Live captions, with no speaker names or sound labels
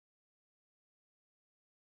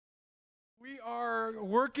We are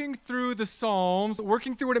working through the Psalms,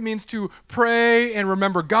 working through what it means to pray and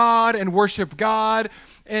remember God and worship God.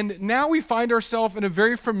 And now we find ourselves in a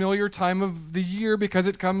very familiar time of the year because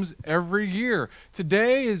it comes every year.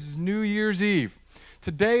 Today is New Year's Eve.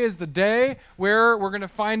 Today is the day where we're going to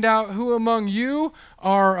find out who among you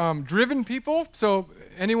are driven people. So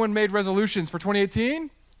anyone made resolutions for 2018?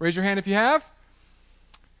 Raise your hand if you have.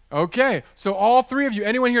 Okay, so all three of you.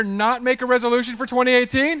 Anyone here not make a resolution for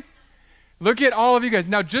 2018? Look at all of you guys.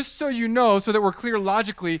 Now, just so you know, so that we're clear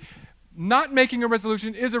logically, not making a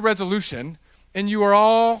resolution is a resolution, and you are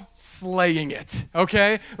all slaying it,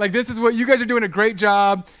 okay? Like, this is what you guys are doing a great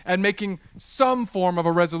job at making some form of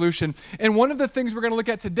a resolution. And one of the things we're going to look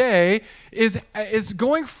at today is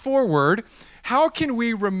going forward, how can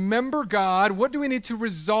we remember God? What do we need to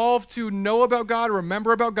resolve to know about God,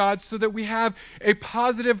 remember about God, so that we have a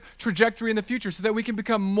positive trajectory in the future, so that we can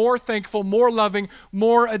become more thankful, more loving,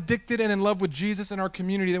 more addicted and in love with Jesus in our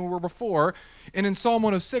community than we were before? And in Psalm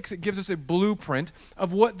 106, it gives us a blueprint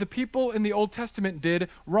of what the people in the Old Testament did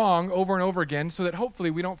wrong over and over again, so that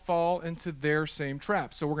hopefully we don't fall into their same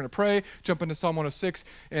trap. So we're going to pray, jump into Psalm 106,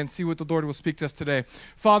 and see what the Lord will speak to us today.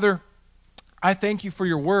 Father, I thank you for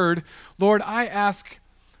your word. Lord, I ask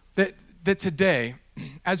that today,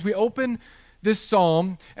 as we open this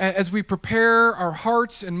psalm, as we prepare our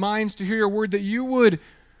hearts and minds to hear your word, that you would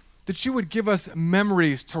give us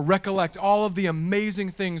memories to recollect all of the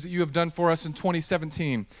amazing things that you have done for us in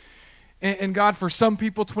 2017. And God, for some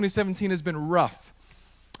people, 2017 has been rough.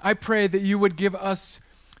 I pray that you would give us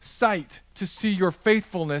sight to see your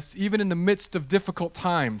faithfulness even in the midst of difficult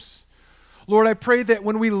times. Lord, I pray that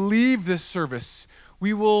when we leave this service,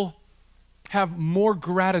 we will have more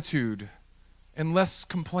gratitude and less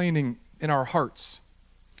complaining in our hearts.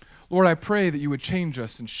 Lord, I pray that you would change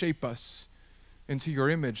us and shape us into your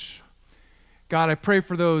image. God, I pray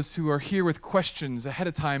for those who are here with questions ahead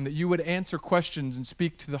of time, that you would answer questions and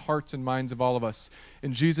speak to the hearts and minds of all of us.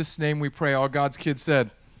 In Jesus' name we pray. All God's kids said,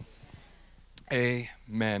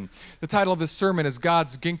 amen. The title of this sermon is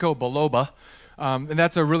God's Ginkgo Biloba. And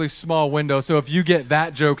that's a really small window, so if you get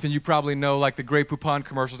that joke, then you probably know, like the Grey Poupon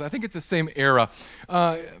commercials. I think it's the same era.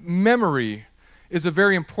 Memory is a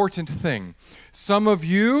very important thing. Some of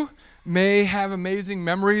you may have amazing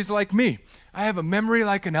memories like me. I have a memory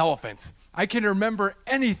like an elephant. I can remember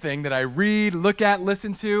anything that I read, look at,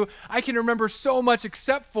 listen to. I can remember so much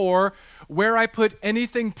except for where I put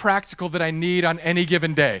anything practical that I need on any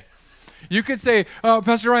given day. You could say,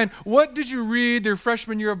 Pastor Ryan, what did you read your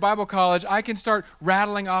freshman year of Bible college? I can start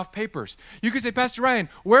rattling off papers. You could say, Pastor Ryan,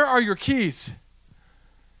 where are your keys?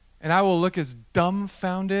 And I will look as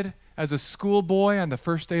dumbfounded as a schoolboy on the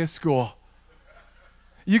first day of school.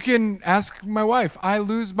 You can ask my wife. I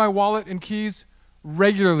lose my wallet and keys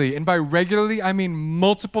regularly. And by regularly, I mean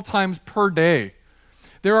multiple times per day.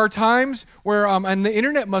 There are times where, and the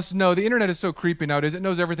internet must know, the internet is so creepy nowadays, it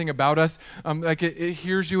knows everything about us. Like it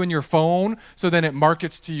hears you in your phone, so then it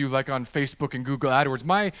markets to you like on Facebook and Google AdWords.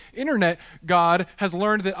 My internet God has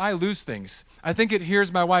learned that I lose things. I think it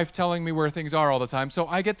hears my wife telling me where things are all the time. So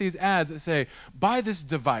I get these ads that say, buy this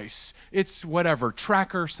device. It's whatever,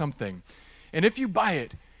 tracker something. And if you buy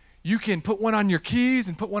it, you can put one on your keys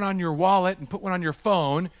and put one on your wallet and put one on your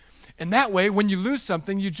phone. And that way, when you lose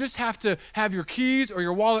something, you just have to have your keys or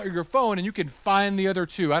your wallet or your phone, and you can find the other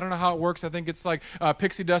two. I don't know how it works. I think it's like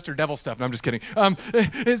pixie dust or devil stuff. No, I'm just kidding.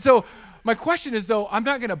 And so my question is, though, I'm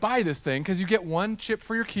not going to buy this thing because you get one chip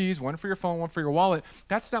for your keys, one for your phone, one for your wallet.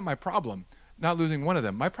 That's not my problem, not losing one of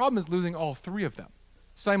them. My problem is losing all three of them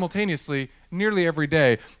simultaneously nearly every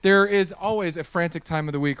day. There is always a frantic time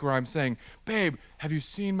of the week where I'm saying, babe, have you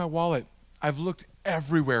seen my wallet? I've looked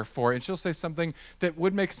everywhere for it. And she'll say something that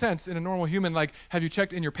would make sense in a normal human, like, have you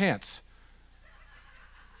checked in your pants?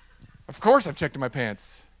 Of course I've checked in my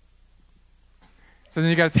pants. So then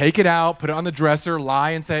you got to take it out, put it on the dresser,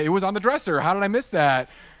 lie and say, it was on the dresser. How did I miss that?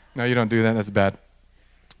 No, you don't do that. That's bad.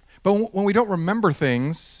 But when we don't remember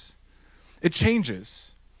things, it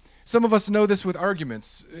changes. Some of us know this with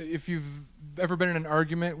arguments. If you've ever been in an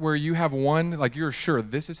argument where you have one, like you're sure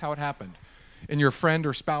this is how it happened, and your friend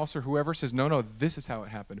or spouse or whoever says, no, this is how it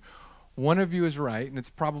happened. One of you is right, and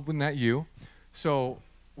it's probably not you. So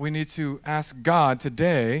we need to ask God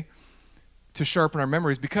today to sharpen our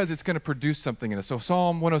memories because it's going to produce something in us. So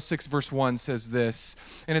Psalm 106 verse 1 says this,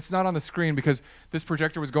 and it's not on the screen because this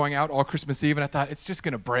projector was going out all Christmas Eve, and I thought, it's just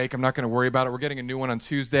going to break. I'm not going to worry about it. We're getting a new one on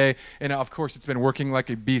Tuesday, and of course it's been working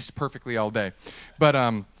like a beast perfectly all day. But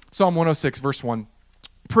Psalm 106 verse 1.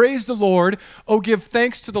 Praise the Lord, oh give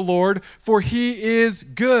thanks to the Lord, for he is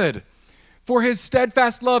good, for his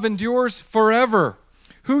steadfast love endures forever.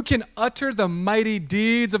 Who can utter the mighty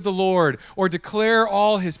deeds of the Lord or declare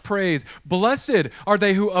all his praise? Blessed are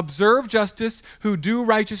they who observe justice, who do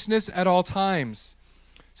righteousness at all times.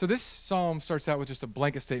 So this psalm starts out with just a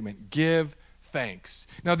blanket statement, give thanks.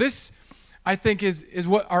 Now this, I think, is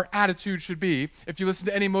what our attitude should be. If you listen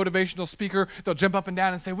to any motivational speaker, they'll jump up and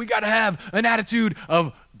down and say, we got to have an attitude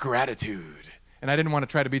of gratitude. And I didn't want to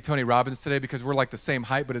try to be Tony Robbins today because we're like the same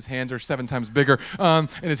height, but his hands are 7 times bigger, and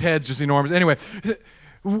his head's just enormous. Anyway,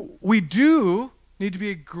 we do need to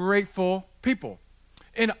be grateful people.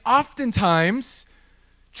 And oftentimes,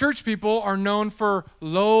 church people are known for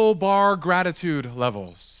low bar gratitude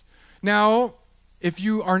levels. Now, if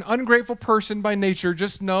you are an ungrateful person by nature,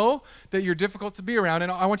 just know that you're difficult to be around.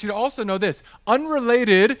 And I want you to also know this,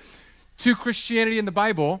 unrelated to Christianity and the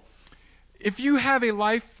Bible, if you have a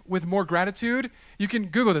life with more gratitude, you can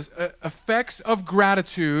Google this, effects of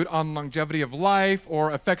gratitude on longevity of life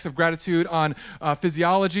or effects of gratitude on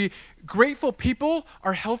physiology. Grateful people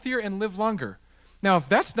are healthier and live longer. Now, if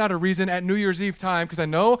that's not a reason at New Year's Eve time, because I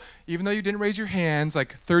know even though you didn't raise your hands,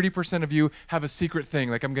 like 30% of you have a secret thing,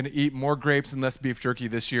 like I'm going to eat more grapes and less beef jerky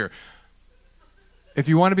this year. If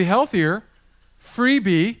you want to be healthier,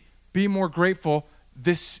 freebie, be more grateful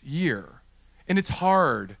this year. And it's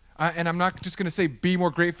hard. And I'm not just going to say be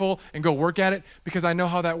more grateful and go work at it because I know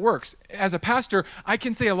how that works. As a pastor, I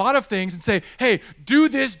can say a lot of things and say, hey, do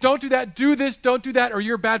this, don't do that, do this, don't do that, or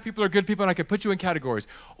you're bad people or good people, and I can put you in categories.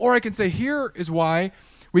 Or I can say, here is why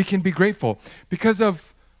we can be grateful, because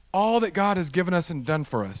of all that God has given us and done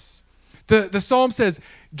for us. The psalm says,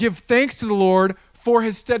 give thanks to the Lord, for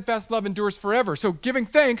his steadfast love endures forever. So giving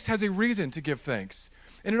thanks has a reason to give thanks.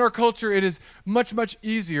 And in our culture, it is much, much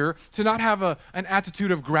easier to not have an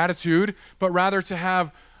attitude of gratitude, but rather to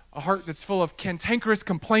have a heart that's full of cantankerous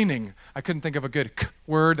complaining. I couldn't think of a good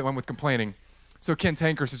word that went with complaining. So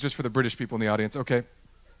cantankerous is just for the British people in the audience, okay?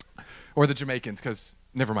 Or the Jamaicans, because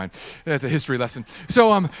never mind. That's a history lesson.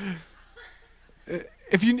 So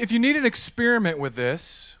if you need an experiment with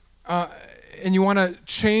this, and you want to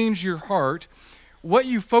change your heart, what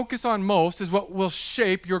you focus on most is what will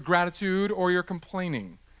shape your gratitude or your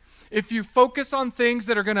complaining. If you focus on things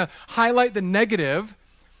that are going to highlight the negative,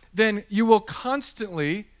 then you will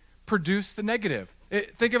constantly produce the negative.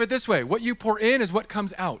 Think of it this way. What you pour in is what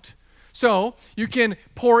comes out. So you can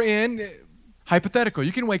pour in, hypothetical,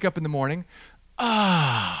 you can wake up in the morning,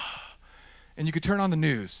 and you could turn on the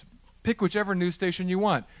news. Pick whichever news station you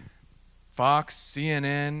want. Fox,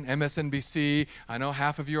 CNN, MSNBC. I know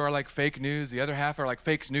half of you are like fake news. The other half are like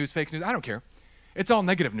fake news. I don't care. It's all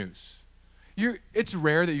negative news. It's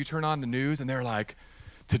rare that you turn on the news and they're like,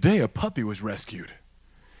 today a puppy was rescued.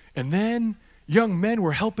 And then young men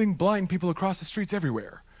were helping blind people across the streets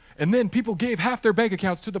everywhere. And then people gave half their bank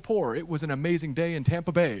accounts to the poor. It was an amazing day in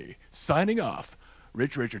Tampa Bay. Signing off,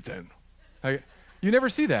 Rich Richardson. You never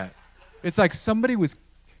see that. It's like somebody was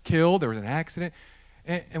killed, there was an accident.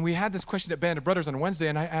 And we had this question at Band of Brothers on Wednesday,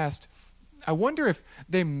 and I asked, I wonder if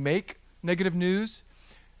they make negative news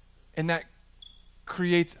and that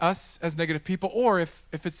creates us as negative people, or if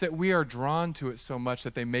it's that we are drawn to it so much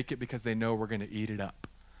that they make it because they know we're going to eat it up.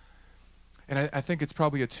 And I think it's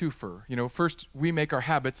probably a twofer. You know, first we make our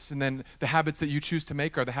habits, and then the habits that you choose to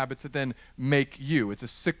make are the habits that then make you. It's a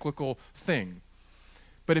cyclical thing.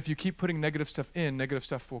 But if you keep putting negative stuff in, negative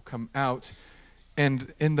stuff will come out.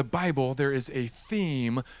 And in the Bible, there is a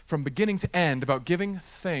theme from beginning to end about giving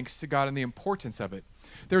thanks to God and the importance of it.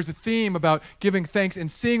 There's a theme about giving thanks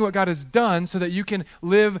and seeing what God has done so that you can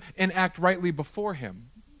live and act rightly before him.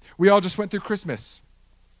 We all just went through Christmas.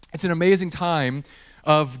 It's an amazing time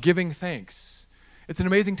of giving thanks. It's an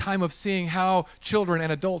amazing time of seeing how children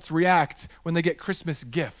and adults react when they get Christmas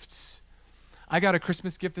gifts. I got a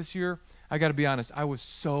Christmas gift this year. I got to be honest, I was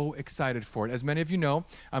so excited for it. As many of you know,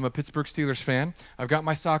 I'm a Pittsburgh Steelers fan. I've got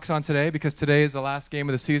my socks on today because today is the last game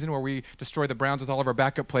of the season where we destroy the Browns with all of our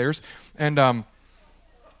backup players. And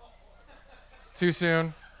too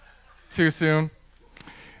soon.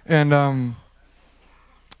 And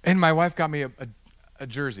my wife got me a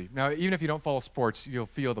jersey. Now, even if you don't follow sports, you'll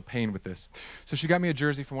feel the pain with this. So she got me a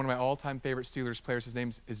jersey from one of my all-time favorite Steelers players. His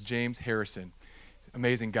name is James Harrison.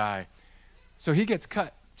 Amazing guy. So he gets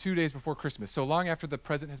cut 2 days before Christmas. So long after the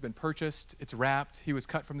present has been purchased, it's wrapped, he was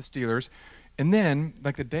cut from the Steelers. And then,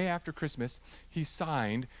 like the day after Christmas, he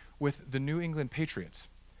signed with the New England Patriots.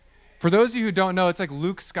 For those of you who don't know, it's like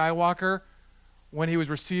Luke Skywalker when he was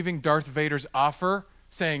receiving Darth Vader's offer,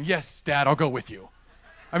 saying, yes, Dad, I'll go with you.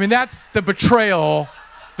 I mean, that's the betrayal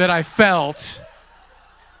that I felt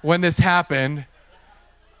when this happened.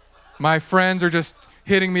 My friends are just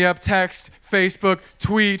hitting me up, text, Facebook,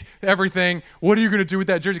 tweet, everything. What are you going to do with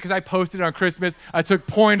that jersey? Because I posted it on Christmas. I took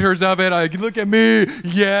pointers of it. Look at me.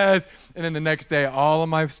 Yes. And then the next day, all of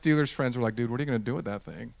my Steelers friends were like, dude, what are you going to do with that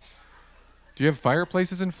thing? Do you have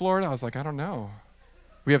fireplaces in Florida? I was like, I don't know.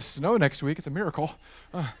 We have snow next week. It's a miracle.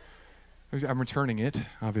 I'm returning it,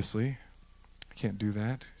 obviously. I can't do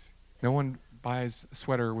that. No one buys a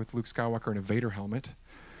sweater with Luke Skywalker and a Vader helmet.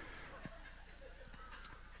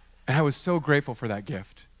 And I was so grateful for that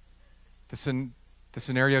gift. The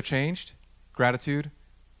scenario changed. Gratitude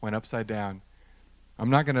went upside down. I'm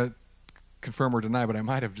not going to confirm or deny, but I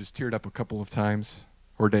might have just teared up a couple of times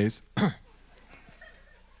or days. I'm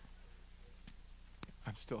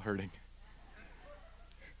still hurting.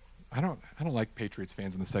 I don't like Patriots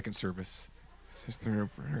fans in the second service. They're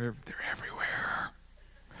everywhere.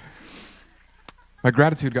 My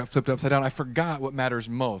gratitude got flipped upside down. I forgot what matters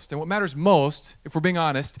most. And what matters most, if we're being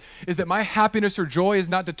honest, is that my happiness or joy is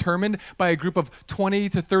not determined by a group of 20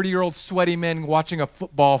 to 30-year-old sweaty men watching a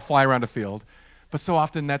football fly around a field. But so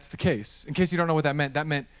often that's the case. In case you don't know what that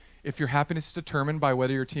meant if your happiness is determined by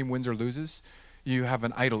whether your team wins or loses, you have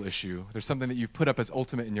an idol issue. There's something that you've put up as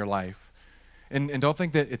ultimate in your life. And don't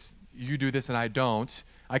think that it's you do this and I don't.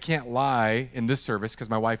 I can't lie in this service because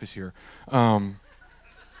my wife is here.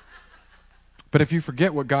 But if you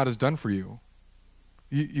forget what God has done for you,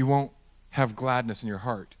 you won't have gladness in your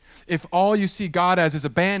heart. If all you see God as is a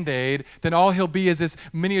Band-Aid, then all he'll be is this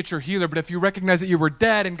miniature healer. But if you recognize that you were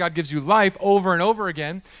dead and God gives you life over and over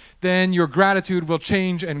again, then your gratitude will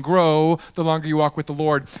change and grow the longer you walk with the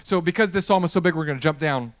Lord. So because this psalm is so big, we're going to jump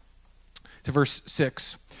down to verse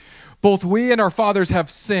 6. Both we and our fathers have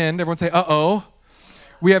sinned. Everyone say, uh-oh.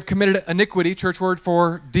 We have committed iniquity, church word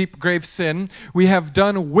for deep grave sin. We have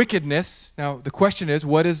done wickedness. Now, the question is,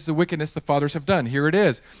 what is the wickedness the fathers have done? Here it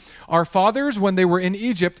is. Our fathers, when they were in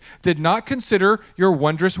Egypt, did not consider your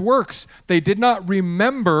wondrous works. They did not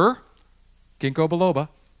remember, ginkgo biloba,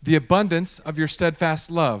 the abundance of your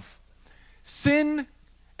steadfast love. Sin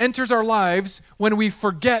enters our lives when we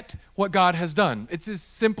forget what God has done. It's as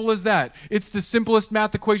simple as that. It's the simplest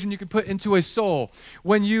math equation you can put into a soul.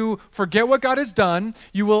 When you forget what God has done,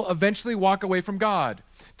 you will eventually walk away from God.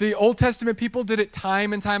 The Old Testament people did it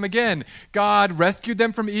time and time again. God rescued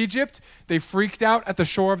them from Egypt. They freaked out at the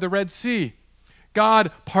shore of the Red Sea.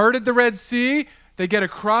 God parted the Red Sea. They get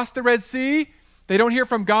across the Red Sea. They don't hear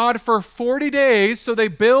from God for 40 days, so they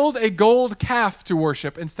build a gold calf to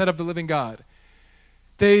worship instead of the living God.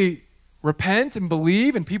 They repent and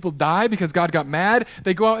believe, and people die because God got mad.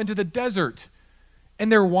 They go out into the desert,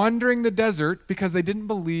 and they're wandering the desert because they didn't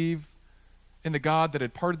believe in the God that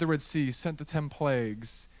had parted the Red Sea, sent the 10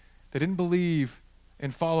 plagues. They didn't believe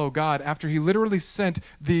and follow God after he literally sent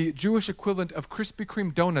the Jewish equivalent of Krispy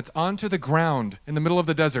Kreme donuts onto the ground in the middle of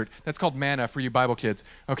the desert. That's called manna for you Bible kids,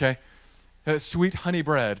 okay? Sweet honey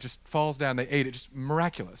bread just falls down. They ate it, just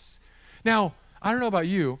miraculous. Now, I don't know about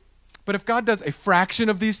you, but if God does a fraction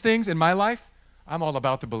of these things in my life, I'm all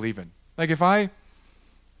about the believing. Like if I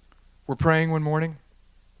were praying one morning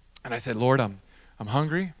and I said, Lord, I'm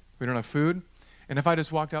hungry, we don't have food, and if I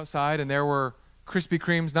just walked outside and there were Krispy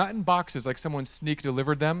Kremes, not in boxes like someone sneak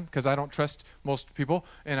delivered them, because I don't trust most people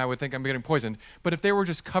and I would think I'm getting poisoned, but if they were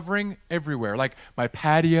just covering everywhere, like my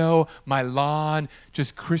patio, my lawn,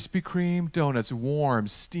 just Krispy Kreme donuts, warm,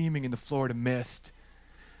 steaming in the Florida mist,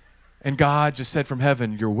 and God just said from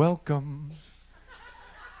heaven, you're welcome,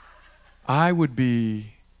 I would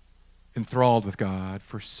be enthralled with God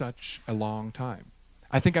for such a long time.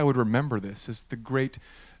 I think I would remember this as the great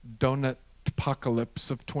donut apocalypse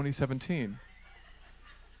of 2017.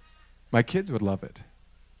 My kids would love it.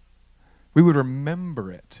 We would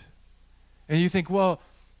remember it. And you think, well,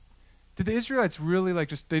 did the Israelites really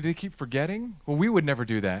they did keep forgetting? Well, we would never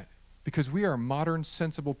do that because we are modern,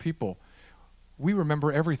 sensible people. We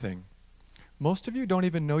remember everything. Most of you don't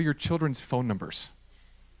even know your children's phone numbers.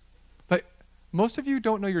 Like, most of you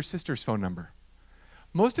don't know your sister's phone number.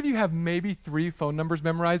 Most of you have maybe 3 phone numbers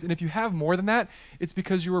memorized, and if you have more than that, it's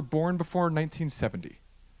because you were born before 1970.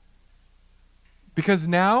 Because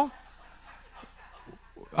now,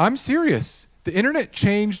 I'm serious, the internet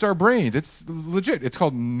changed our brains. It's legit. It's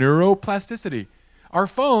called neuroplasticity. Our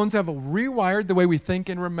phones have rewired the way we think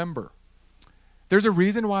and remember. There's a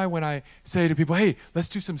reason why when I say to people, hey, let's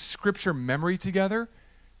do some scripture memory together,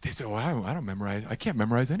 they say, well, I don't memorize. I can't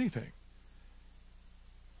memorize anything.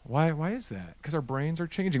 Why is that? Because our brains are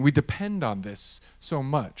changing. We depend on this so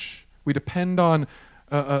much. We depend on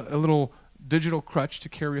a little digital crutch to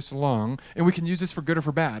carry us along, and we can use this for good or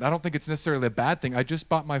for bad. I don't think it's necessarily a bad thing. I just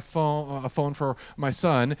bought my phone, a phone for my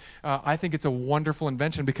son. I think it's a wonderful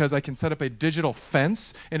invention because I can set up a digital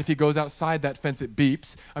fence, and if he goes outside that fence, it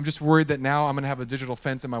beeps. I'm just worried that now I'm going to have a digital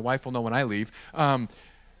fence, and my wife will know when I leave.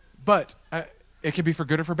 But it can be for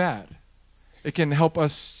good or for bad. It can help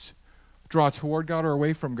us draw toward God or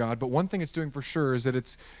away from God. But one thing it's doing for sure is that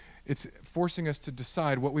it's forcing us to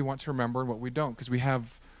decide what we want to remember and what we don't, because we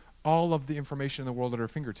have all of the information in the world at our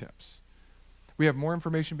fingertips. We have more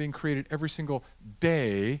information being created every single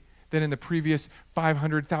day than in the previous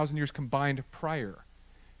 500,000 years combined prior.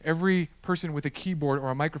 Every person with a keyboard or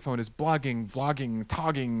a microphone is blogging, vlogging,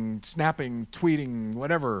 togging, snapping, tweeting,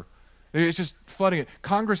 whatever. It's just flooding it.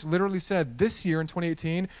 Congress literally said this year in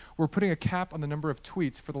 2018, we're putting a cap on the number of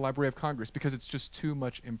tweets for the Library of Congress because it's just too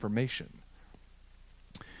much information.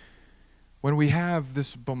 When we have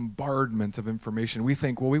this bombardment of information, we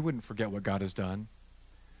think, well, we wouldn't forget what God has done.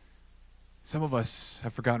 Some of us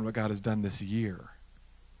have forgotten what God has done this year.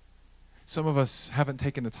 Some of us haven't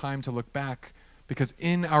taken the time to look back because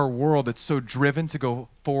in our world it's so driven to go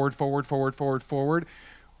forward, forward, forward, forward, forward.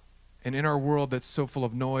 And in our world that's so full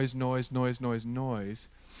of noise, noise, noise, noise, noise,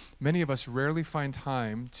 many of us rarely find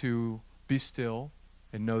time to be still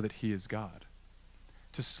and know that He is God,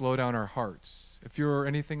 to slow down our hearts. If you're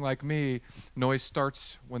anything like me, noise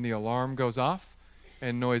starts when the alarm goes off,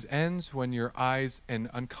 and noise ends when your eyes and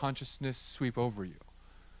unconsciousness sweep over you.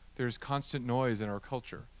 There's constant noise in our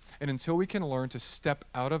culture. And until we can learn to step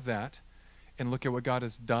out of that and look at what God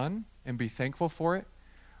has done and be thankful for it,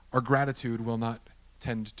 our gratitude will not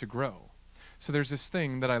tend to grow. So there's this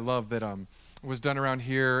thing that I love that was done around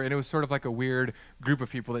here, and it was sort of like a weird group of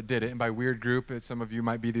people that did it. And by weird group, some of you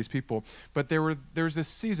might be these people. But there was this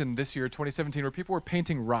season this year, 2017, where people were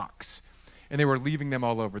painting rocks, and they were leaving them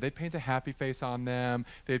all over. They'd paint a happy face on them.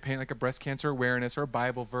 They'd paint like a breast cancer awareness or a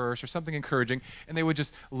Bible verse or something encouraging, and they would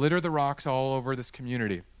just litter the rocks all over this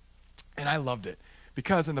community. And I loved it.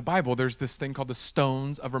 Because in the Bible, there's this thing called the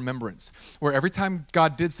stones of remembrance, where every time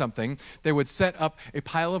God did something, they would set up a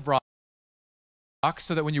pile of rocks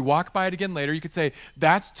so that when you walk by it again later, you could say,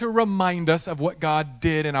 that's to remind us of what God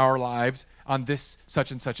did in our lives on this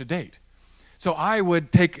such and such a date. So I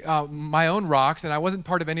would take my own rocks, and I wasn't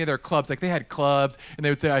part of any of their clubs. Like they had clubs, and they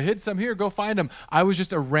would say, I hid some here, go find them. I was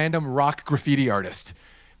just a random rock graffiti artist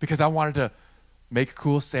because I wanted to make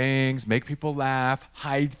cool sayings, make people laugh,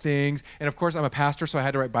 hide things. And of course, I'm a pastor, so I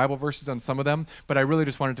had to write Bible verses on some of them, but I really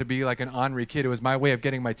just wanted to be like an ornery kid. It was my way of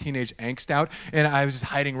getting my teenage angst out, and I was just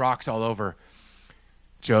hiding rocks all over.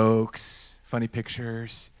 Jokes, funny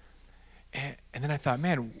pictures. And then I thought,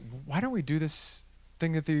 man, why don't we do this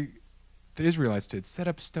thing that the Israelites did, set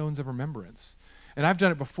up stones of remembrance? And I've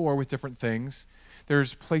done it before with different things.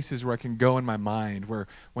 There's places where I can go in my mind where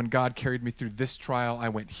when God carried me through this trial, I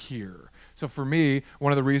went here. So for me,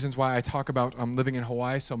 one of the reasons why I talk about living in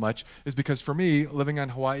Hawaii so much is because for me, living on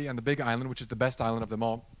Hawaii on the Big Island, which is the best island of them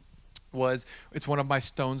all, it's one of my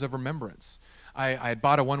stones of remembrance. I had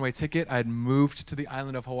bought a one-way ticket. I had moved to the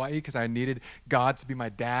island of Hawaii because I needed God to be my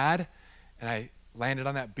dad. And I landed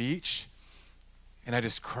on that beach, and I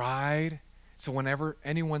just cried. So whenever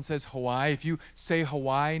anyone says Hawaii, if you say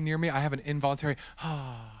Hawaii near me, I have an involuntary,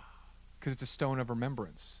 because it's a stone of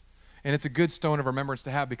remembrance. And it's a good stone of remembrance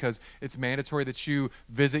to have because it's mandatory that you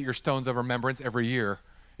visit your stones of remembrance every year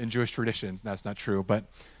in Jewish traditions. That's not true, but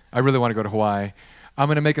I really want to go to Hawaii. I'm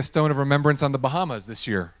going to make a stone of remembrance on the Bahamas this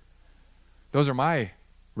year. Those are my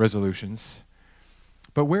resolutions.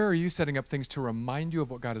 But where are you setting up things to remind you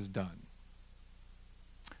of what God has done?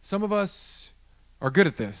 Some of us are good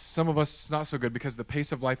at this. Some of us not so good because the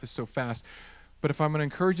pace of life is so fast. But if I'm going to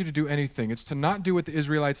encourage you to do anything, it's to not do what the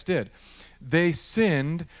Israelites did. They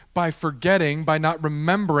sinned by forgetting, by not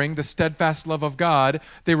remembering the steadfast love of God.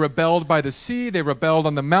 They rebelled by the sea. They rebelled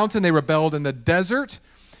on the mountain. They rebelled in the desert.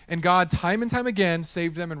 And God, time and time again,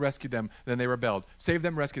 saved them and rescued them. Then they rebelled. Saved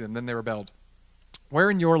them, rescued them. Then they rebelled. Where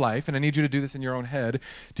in your life, and I need you to do this in your own head,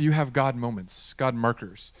 do you have God moments, God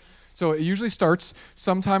markers? So it usually starts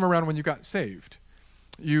sometime around when you got saved.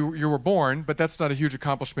 You were born, but that's not a huge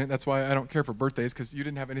accomplishment. That's why I don't care for birthdays, because you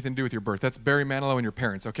didn't have anything to do with your birth. That's Barry Manilow and your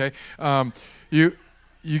parents, okay? You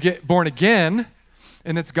get born again,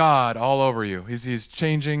 and it's God all over you. He's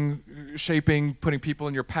changing, shaping, putting people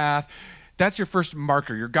in your path. That's your first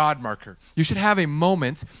marker, your God marker. You should have a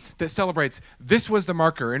moment that celebrates, this was the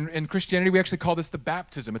marker. In Christianity, we actually call this the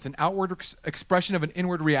baptism. It's an outward expression of an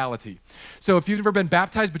inward reality. So if you've never been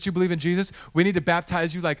baptized, but you believe in Jesus, we need to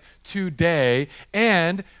baptize you like today.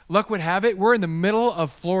 And luck would have it, we're in the middle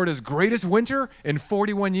of Florida's greatest winter in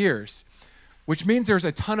 41 years, which means there's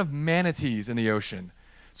a ton of manatees in the ocean.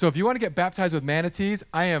 So if you want to get baptized with manatees,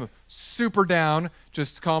 I am super down.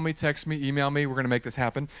 Just call me, text me, email me. We're going to make this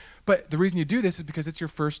happen. But the reason you do this is because it's your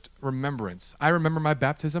first remembrance. I remember my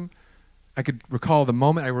baptism. I could recall the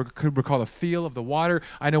moment. I could recall the feel of the water.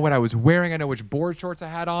 I know what I was wearing. I know which board shorts I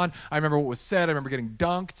had on. I remember what was said. I remember getting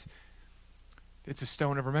dunked. It's a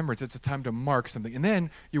stone of remembrance. It's a time to mark something. And then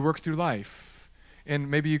you work through life. And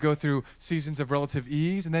maybe you go through seasons of relative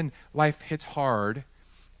ease, and then life hits hard.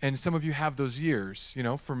 And some of you have those years. You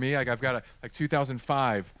know, for me, like I've got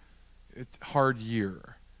 2005, it's a hard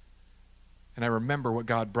year. And I remember what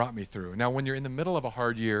God brought me through. Now, when you're in the middle of a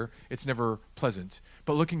hard year, it's never pleasant.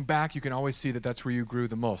 But looking back, you can always see that that's where you grew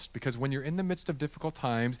the most. Because when you're in the midst of difficult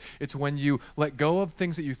times, it's when you let go of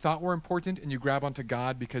things that you thought were important and you grab onto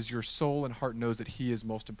God because your soul and heart knows that He is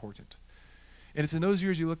most important. And it's in those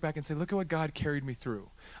years you look back and say, look at what God carried me through.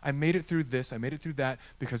 I made it through this, I made it through that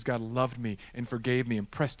because God loved me and forgave me and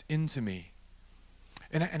pressed into me.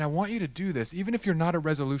 And I want you to do this, even if you're not a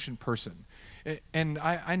resolution person. And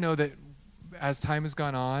I know that as time has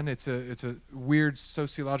gone on, it's a weird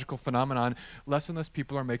sociological phenomenon. Less and less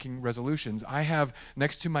people are making resolutions. I have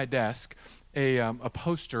next to my desk a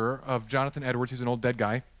poster of Jonathan Edwards. He's an old dead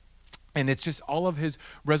guy. And it's just all of his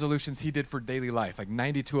resolutions he did for daily life. Like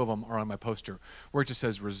 92 of them are on my poster, where it just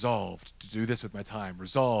says, resolved to do this with my time,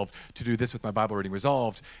 resolved to do this with my Bible reading,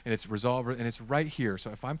 resolved, and it's resolved, and it's right here.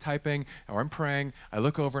 So if I'm typing or I'm praying, I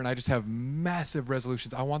look over and I just have massive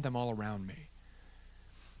resolutions. I want them all around me.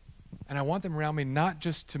 And I want them around me not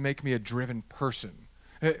just to make me a driven person.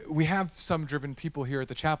 We have some driven people here at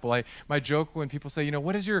the chapel. My joke when people say,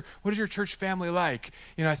 what is your church family like?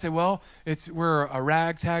 I say, well, we're a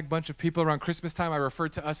ragtag bunch of people around Christmas time. I refer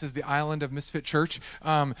to us as the island of misfit church.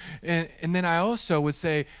 And then I also would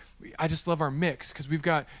say, I just love our mix because we've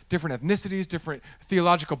got different ethnicities, different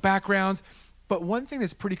theological backgrounds. But one thing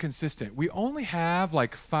that's pretty consistent, we only have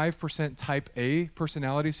like 5% type A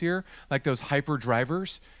personalities here, like those hyper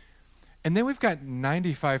drivers. And then we've got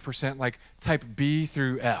 95% like type B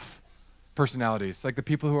through F personalities, like the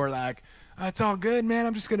people who are like, oh, it's all good, man.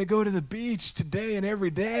 I'm just going to go to the beach today and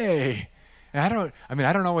every day. And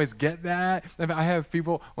I don't always get that. I have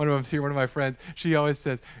people, one of them's here, one of my friends, she always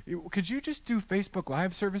says, could you just do Facebook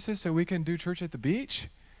Live services so we can do church at the beach?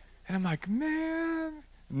 And I'm like, man,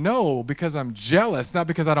 no, because I'm jealous, not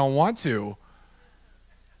because I don't want to.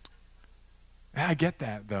 I get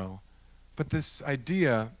that, though. But this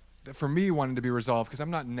idea that for me wanted to be resolved because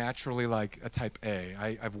I'm not naturally like a type A.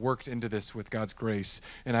 I've worked into this with God's grace,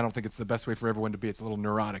 and I don't think it's the best way for everyone to be. It's a little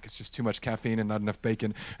neurotic. It's just too much caffeine and not enough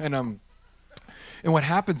bacon. And what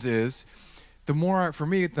happens is, the more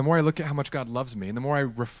I look at how much God loves me, and the more I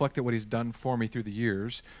reflect at what He's done for me through the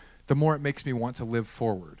years, the more it makes me want to live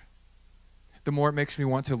forward. The more it makes me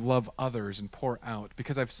want to love others and pour out.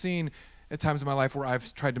 Because I've seen at times in my life where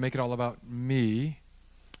I've tried to make it all about me,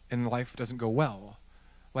 and life doesn't go well.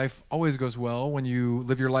 Life always goes well when you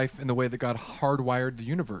live your life in the way that God hardwired the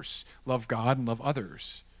universe. Love God and love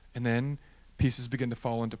others. And then pieces begin to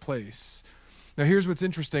fall into place. Now here's what's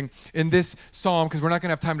interesting. In this psalm, because we're not going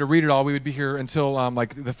to have time to read it all, we would be here until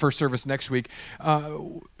like the first service next week.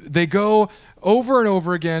 They go over and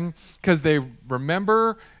over again because they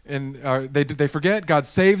remember and they forget. God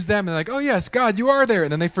saves them and they're like, oh yes, God, you are there.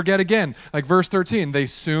 And then they forget again. Like verse 13, they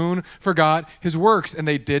soon forgot His works and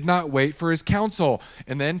they did not wait for His counsel.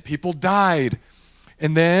 And then people died.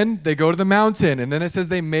 And then they go to the mountain, and then it says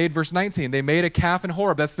they made, verse 19, they made a calf in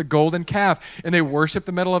Horeb. That's the golden calf. And they worshiped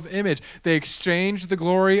the metal of image. They exchanged the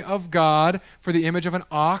glory of God for the image of an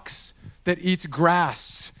ox that eats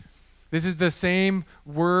grass. This is the same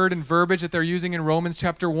word and verbiage that they're using in Romans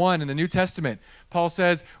chapter 1 in the New Testament. Paul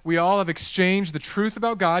says, we all have exchanged the truth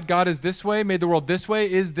about God. God is this way, made the world this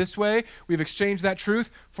way, is this way. We've exchanged that truth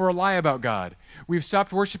for a lie about God. We've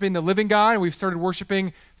stopped worshiping the living God, and we've started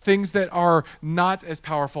worshiping things that are not as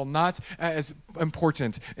powerful, not as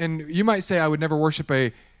important. And you might say, I would never worship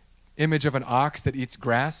an image of an ox that eats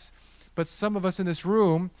grass, but some of us in this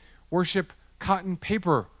room worship cotton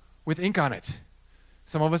paper with ink on it.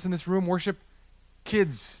 Some of us in this room worship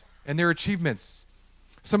kids and their achievements.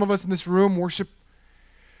 Some of us in this room worship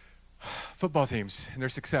football teams and their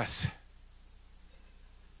success.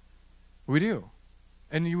 We do.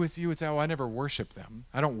 And you would say, oh, I never worship them.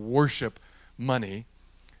 I don't worship money.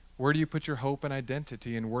 Where do you put your hope and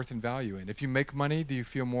identity and worth and value in? If you make money, do you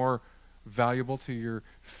feel more valuable to your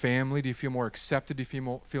family? Do you feel more accepted? Do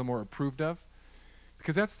you feel more approved of?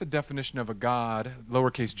 Because that's the definition of a god,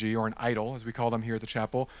 lowercase g, or an idol, as we call them here at the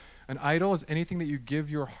chapel. An idol is anything that you give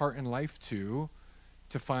your heart and life to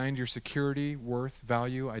find your security, worth,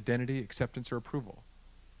 value, identity, acceptance, or approval.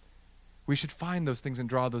 we should find those things and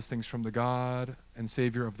draw those things from the God and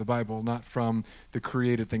Savior of the Bible, not from the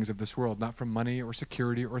created things of this world, not from money or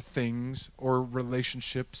security or things or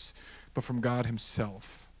relationships, but from God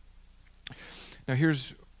himself. Now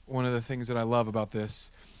here's one of the things that I love about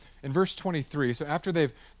this. In verse 23, so after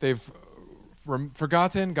they've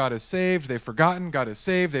forgotten, God is saved, they've forgotten, God is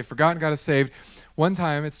saved, they've forgotten, God is saved. One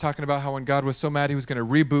time it's talking about how when God was so mad he was going to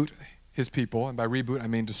reboot his people, and by reboot I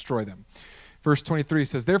mean destroy them. Verse 23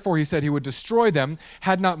 says, therefore he said he would destroy them,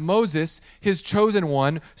 had not Moses, his chosen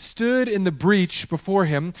one, stood in the breach before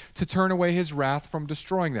him to turn away his wrath from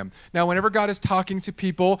destroying them. Now, whenever God is talking to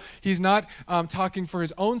people, he's not talking for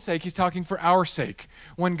his own sake, he's talking for our sake.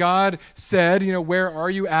 When God said, where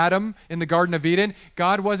are you, Adam, in the Garden of Eden,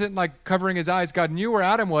 God wasn't like covering his eyes. God knew where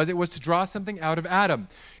Adam was. It was to draw something out of Adam.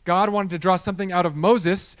 God wanted to draw something out of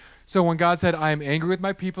Moses. So when God said, I am angry with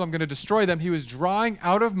my people, I'm going to destroy them, he was drawing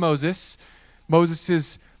out of Moses'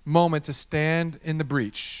 moment to stand in the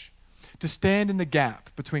breach, to stand in the gap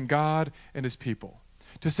between God and his people,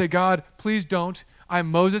 to say, God, please don't. I'm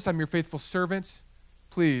Moses. I'm your faithful servant.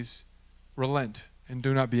 Please relent and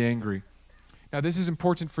do not be angry. Now, this is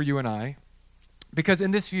important for you and I because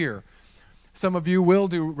in this year, some of you will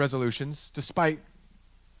do resolutions despite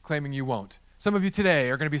claiming you won't. Some of you today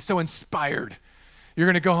are going to be so inspired. You're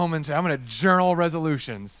going to go home and say, I'm going to journal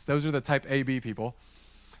resolutions. Those are the type AB people.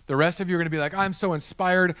 The rest of you are going to be like, I'm so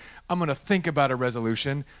inspired, I'm going to think about a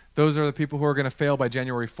resolution. Those are the people who are going to fail by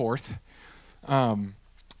January 4th.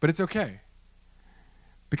 But it's okay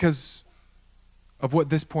because of what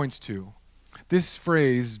this points to. This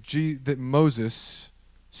phrase, that Moses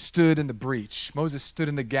stood in the breach. Moses stood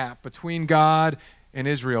in the gap between God and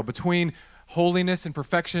Israel, between holiness and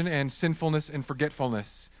perfection and sinfulness and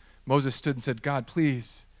forgetfulness. Moses stood and said, God,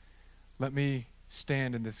 please let me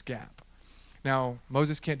stand in this gap. Now,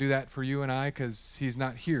 Moses can't do that for you and I because he's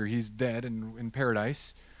not here. He's dead and in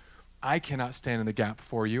paradise. I cannot stand in the gap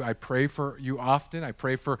for you. I pray for you often. I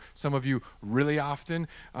pray for some of you really often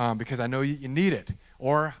because I know you need it,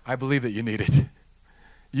 or I believe that you need it.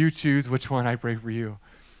 You choose which one I pray for you.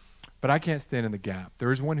 But I can't stand in the gap.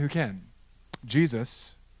 There is one who can.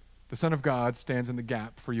 Jesus, the Son of God, stands in the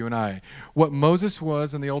gap for you and I. What Moses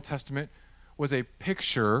was in the Old Testament was a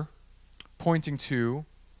picture pointing to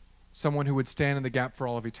someone who would stand in the gap for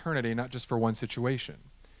all of eternity, not just for one situation.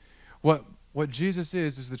 What Jesus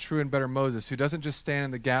is the true and better Moses, who doesn't just stand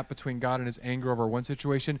in the gap between God and his anger over one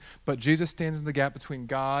situation, but Jesus stands in the gap between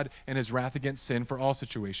God and his wrath against sin for all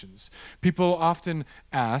situations. People often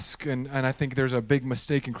ask, and I think there's a big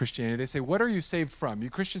mistake in Christianity, they say, what are you saved from? You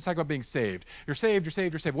Christians talk about being saved. You're saved, you're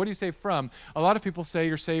saved, you're saved. What are you saved from? A lot of people say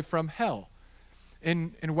you're saved from hell.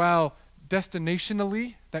 And while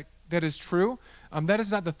destinationally that is true, that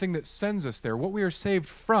is not the thing that sends us there. What we are saved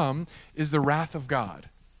from is the wrath of God.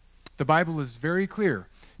 The Bible is very clear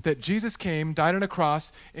that Jesus came, died on a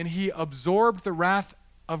cross, and he absorbed the wrath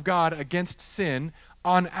of God against sin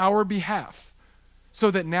on our behalf. So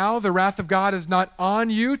that now the wrath of God is not on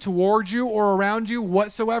you, towards you, or around you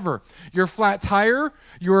whatsoever. Your flat tire,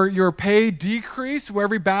 your pay decrease, where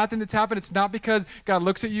every bad thing that's happened, it's not because God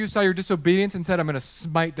looks at you, saw your disobedience, and said, I'm going to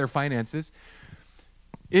smite their finances.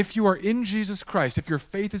 If you are in Jesus Christ, if your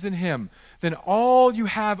faith is in him, then all you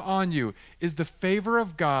have on you is the favor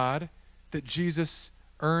of God that Jesus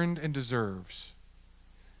earned and deserves.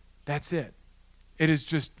 That's it. It is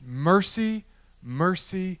just mercy,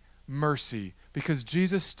 mercy, mercy, because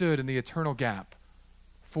Jesus stood in the eternal gap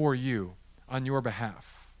for you on your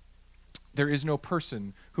behalf. There is no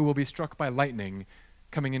person who will be struck by lightning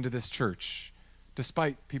coming into this church,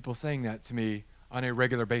 despite people saying that to me on a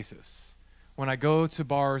regular basis. When I go to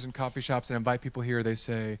bars and coffee shops and invite people here, they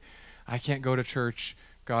say, I can't go to church.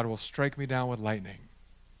 God will strike me down with lightning.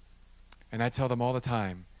 And I tell them all the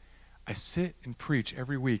time, I sit and preach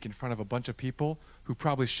every week in front of a bunch of people who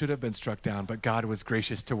probably should have been struck down, but God was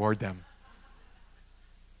gracious toward them.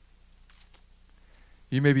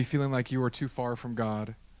 You may be feeling like you are too far from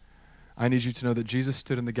God. I need you to know that Jesus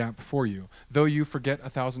stood in the gap for you. Though you forget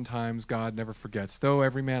 1,000 times, God never forgets. Though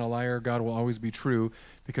every man a liar, God will always be true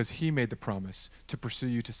because he made the promise to pursue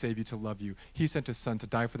you, to save you, to love you. He sent his son to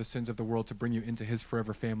die for the sins of the world, to bring you into his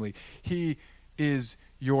forever family. He is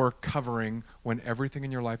your covering when everything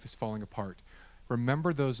in your life is falling apart.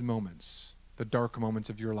 Remember those moments, the dark moments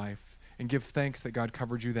of your life, and give thanks that God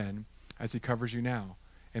covered you then as he covers you now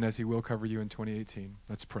and as he will cover you in 2018.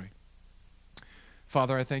 Let's pray.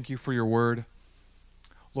 Father, I thank you for your word.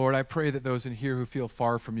 Lord, I pray that those in here who feel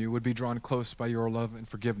far from you would be drawn close by your love and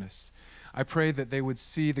forgiveness. I pray that they would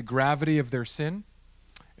see the gravity of their sin,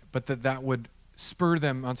 but that would spur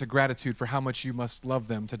them onto gratitude for how much you must love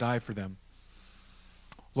them to die for them.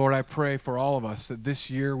 Lord, I pray for all of us that this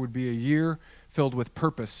year would be a year filled with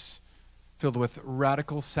purpose, filled with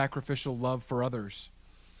radical sacrificial love for others,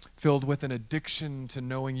 filled with an addiction to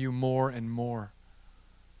knowing you more and more.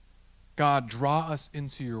 God, draw us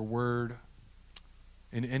into your word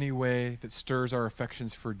in any way that stirs our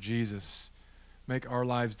affections for Jesus. Make our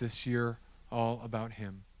lives this year all about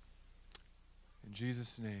him. In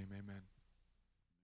Jesus' name, amen.